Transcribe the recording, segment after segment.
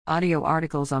Audio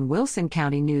articles on Wilson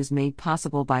County News made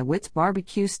possible by Witt's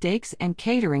Barbecue Steaks and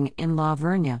Catering in La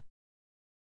Vernia.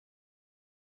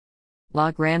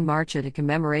 La Gran Marcha to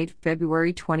commemorate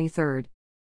February 23.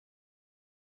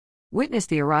 Witness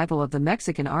the arrival of the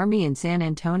Mexican Army in San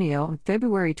Antonio on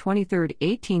February 23,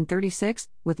 1836,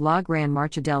 with La Gran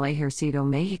Marcha del Ejército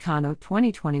Mexicano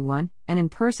 2021, an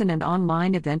in-person and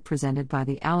online event presented by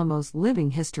the Alamos Living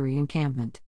History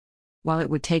Encampment. While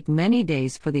it would take many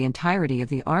days for the entirety of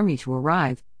the army to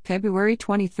arrive, February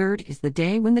 23 is the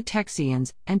day when the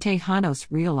Texians and Tejanos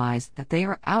realize that they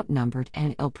are outnumbered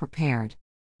and ill-prepared.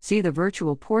 See the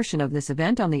virtual portion of this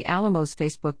event on the Alamos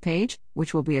Facebook page,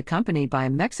 which will be accompanied by a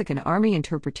Mexican Army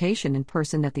interpretation in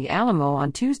person at the Alamo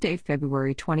on Tuesday,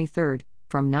 February 23,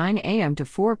 from 9 a.m. to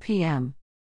 4 p.m.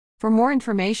 For more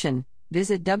information,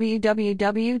 visit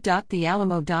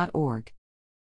www.thealamo.org.